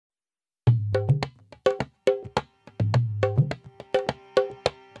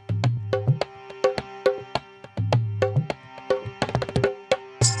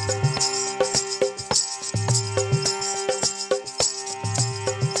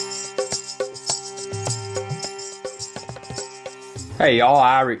Hey y'all,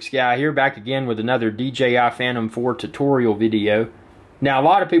 Irix Guy here, back again with another DJI Phantom 4 tutorial video. Now a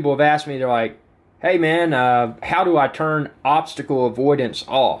lot of people have asked me, they're like, hey man, how do I turn obstacle avoidance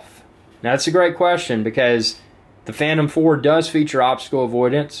off? Now that's a great question because the Phantom 4 does feature obstacle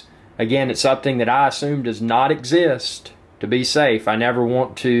avoidance. Again, it's something that I assume does not exist to be safe. I never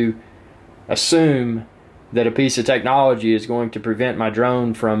want to assume that a piece of technology is going to prevent my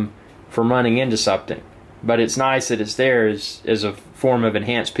drone from running into something. But it's nice that it's there as a form of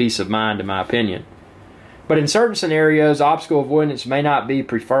enhanced peace of mind, in my opinion. But in certain scenarios, obstacle avoidance may not be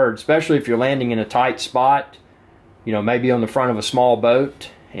preferred, especially if you're landing in a tight spot, you know, maybe on the front of a small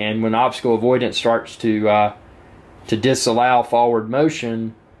boat, and when obstacle avoidance starts to disallow forward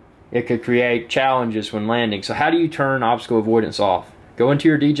motion, it could create challenges when landing. So how do you turn obstacle avoidance off? Go into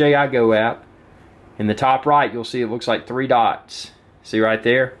your DJI Go app. In the top right, you'll see it looks like 3 dots. See right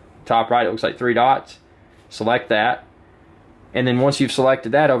there? Top right, it looks like 3 dots. Select that, and then once you've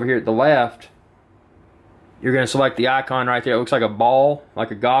selected that, over here at the left, you're going to select the icon right there. It looks like a ball,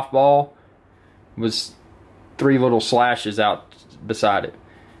 like a golf ball, with 3 little slashes out beside it.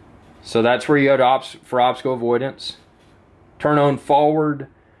 So that's where you go to for obstacle avoidance. Turn on forward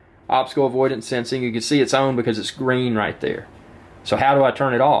obstacle avoidance sensing. You can see it's on because it's green right there. So how do I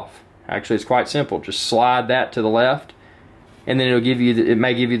turn it off? Actually, it's quite simple. Just slide that to the left, and then it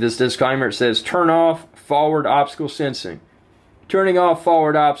may give you this disclaimer. It says turn off forward obstacle sensing. Turning off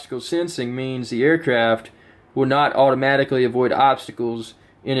forward obstacle sensing means the aircraft will not automatically avoid obstacles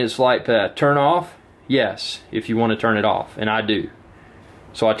in its flight path. Turn off? Yes, if you want to turn it off, and I do.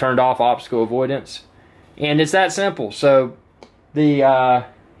 So I turned off obstacle avoidance, and it's that simple. So the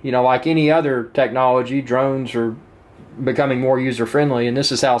you know, like any other technology, drones are becoming more user friendly, and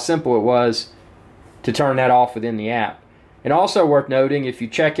this is how simple it was to turn that off within the app. And also worth noting, if you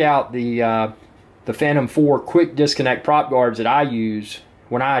check out the Phantom 4 quick disconnect prop guards that I use,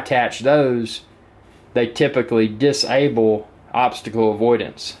 when I attach those, they typically disable obstacle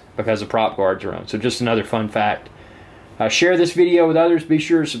avoidance because the prop guards are on. So just another fun fact. Share this video with others. Be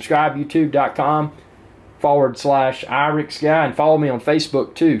sure to subscribe, youtube.com/IrixGuy, and follow me on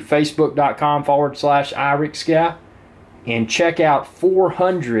Facebook too, facebook.com/IrixGuy, and check out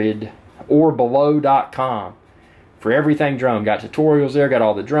 400orbelow.com. for everything drone. Got tutorials there, got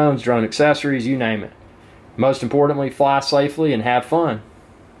all the drones, drone accessories, you name it. Most importantly, fly safely and have fun.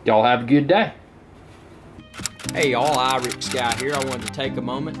 Y'all have a good day. Hey y'all, Irix Guy here. I wanted to take a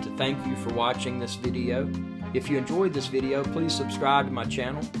moment to thank you for watching this video. If you enjoyed this video, please subscribe to my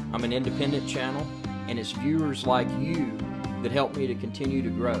channel. I'm an independent channel, and it's viewers like you that help me to continue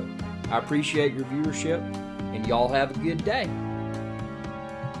to grow. I appreciate your viewership, and y'all have a good day.